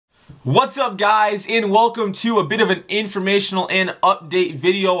What's up, guys, and welcome to a bit of an informational and update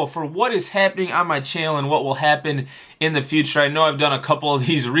video for what is happening on my channel and what will happen in the future. I know I've done a couple of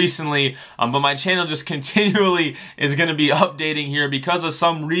these recently, but my channel just continually is going to be updating here because of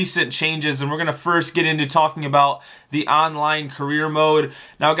some recent changes, and we're going to first get into talking about the online career mode.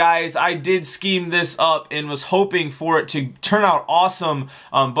 Now, guys, I did scheme this up and was hoping for it to turn out awesome,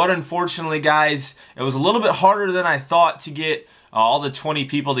 but unfortunately, guys, it was a little bit harder than I thought to get all the 20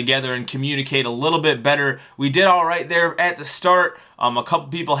 people together and communicate a little bit better. We did all right there at the start. A couple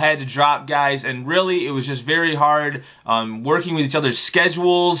people had to drop, guys, and really it was just very hard working with each other's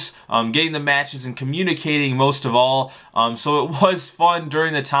schedules, getting the matches and communicating most of all. So it was fun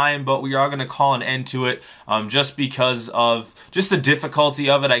during the time, but we are going to call an end to it just because of just the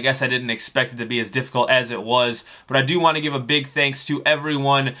difficulty of it. I guess I didn't expect it to be as difficult as it was, but I do want to give a big thanks to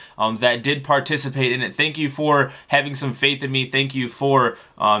everyone that did participate in it. Thank you for having some faith in me. Thank you for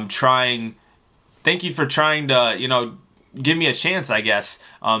trying to, you know, give me a chance, I guess.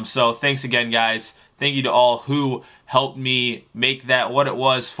 So thanks again, guys. Thank you to all who helped me make that what it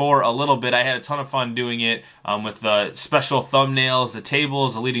was for a little bit. I had a ton of fun doing it with the special thumbnails, the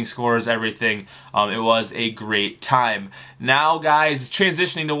tables, the leading scores, everything. It was a great time. Now, guys,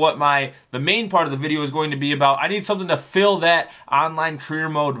 transitioning to what the main part of the video is going to be about. I need something to fill that online career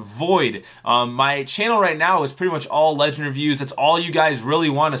mode void. My channel right now is pretty much all legend reviews. That's all you guys really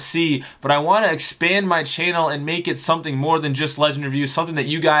want to see, but I want to expand my channel and make it something more than just legend reviews, something that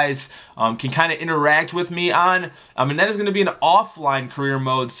you guys can kind of interact with me on. And that is going to be an offline career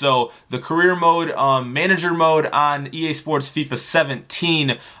mode. So the career mode, manager mode on EA Sports FIFA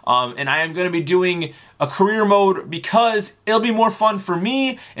 17. And I am going to be doing a career mode because it'll be more fun for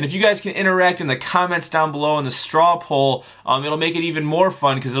me, and if you guys can interact in the comments down below in the straw poll, it'll make it even more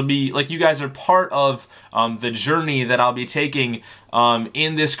fun because it'll be like you guys are part of the journey that I'll be taking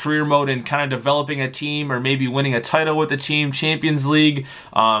in this career mode and kind of developing a team or maybe winning a title with the team, Champions League.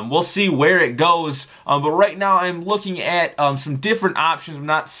 We'll see where it goes, but right now I'm looking at some different options. I'm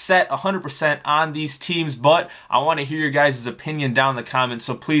not set 100% on these teams, but I want to hear your guys' opinion down in the comments,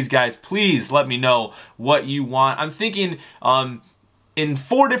 so please, guys, please let me know what you want. I'm thinking in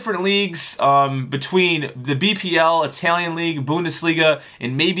 4 different leagues between the BPL, Italian League, Bundesliga,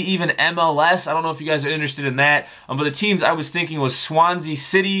 and maybe even MLS. I don't know if you guys are interested in that. But the teams I was thinking was Swansea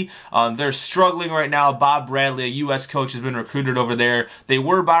City. They're struggling right now. Bob Bradley, a U.S. coach, has been recruited over there. They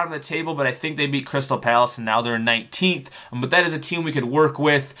were bottom of the table, but I think they beat Crystal Palace, and now they're in 19th. But that is a team we could work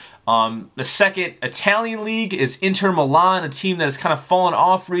with. The second Italian league is Inter Milan, a team that has kind of fallen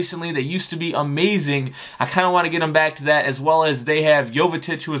off recently. They used to be amazing. I kind of want to get them back to that, as well as they have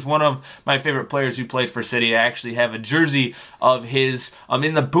Jovetic, who is one of my favorite players who played for City. I actually have a jersey of his.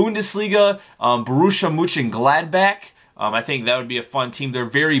 In the Bundesliga, Borussia Mönchengladbach. I think that would be a fun team. They're a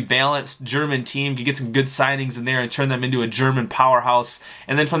very balanced German team. You can get some good signings in there and turn them into a German powerhouse.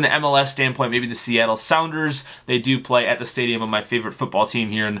 And then from the MLS standpoint, maybe the Seattle Sounders. They do play at the stadium of my favorite football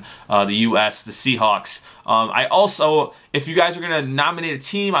team here in the U.S., the Seahawks. I also, if you guys are going to nominate a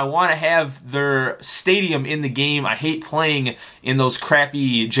team, I want to have their stadium in the game. I hate playing in those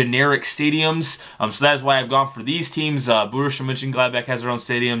crappy generic stadiums. So that is why I've gone for these teams. Borussia Mönchengladbach has their own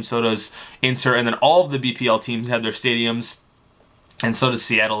stadium, so does Inter, and then all of the BPL teams have their stadiums. And so does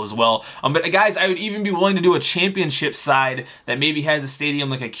Seattle as well. But guys, I would even be willing to do a championship side that maybe has a stadium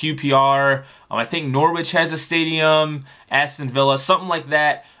like a QPR. I think Norwich has a stadium, Aston Villa, something like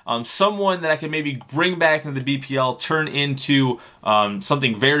that. Someone that I can maybe bring back into the BPL, turn into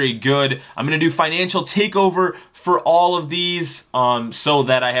something very good. I'm going to do financial takeover for all of these so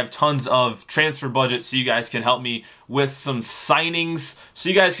that I have tons of transfer budget so you guys can help me with some signings. So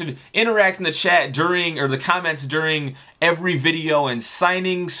you guys can interact in the chat during, or the comments during every video and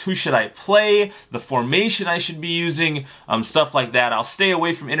signings. Who should I play? The formation I should be using, stuff like that. I'll stay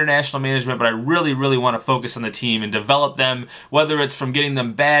away from international management, but I really, really want to focus on the team and develop them, whether it's from getting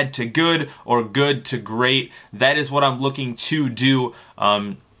them bad to good or good to great. That is what I'm looking to do.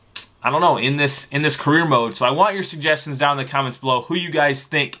 I don't know, in this career mode. So I want your suggestions down in the comments below, who you guys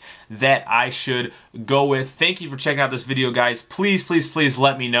think that I should go with. Thank you for checking out this video, guys. Please, please, please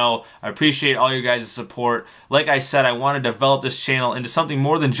let me know. I appreciate all your guys' support. Like I said, I want to develop this channel into something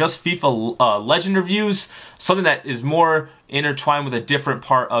more than just FIFA legend reviews, something that is more intertwined with a different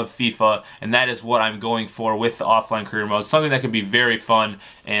part of FIFA, and that is what I'm going for with the offline career mode. Something that could be very fun,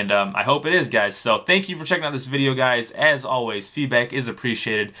 and I hope it is, guys. So thank you for checking out this video, guys. As always, feedback is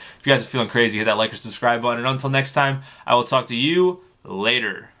appreciated. If you guys are feeling crazy, hit that like or subscribe button, and until next time, I will talk to you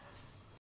later.